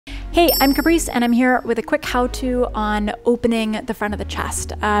Hey, I'm Caprice and I'm here with a quick how-to on opening the front of the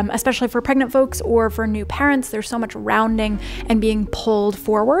chest, especially for pregnant folks or for new parents. There's so much rounding and being pulled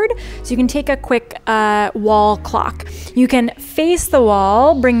forward. So you can take a quick wall clock. You can face the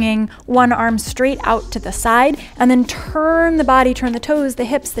wall, bringing one arm straight out to the side, and then turn the body, turn the toes, the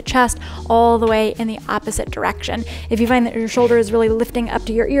hips, the chest, all the way in the opposite direction. If you find that your shoulder is really lifting up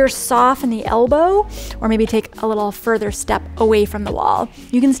to your ears, soften the elbow, or maybe take a little further step away from the wall.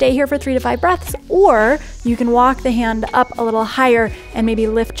 You can stay here for 3 to 5 breaths, or you can walk the hand up a little higher and maybe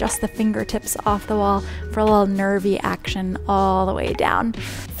lift just the fingertips off the wall for a little nervy action all the way down.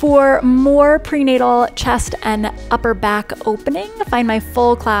 For more prenatal chest and upper back opening, find my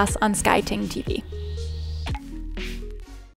full class on TING TV.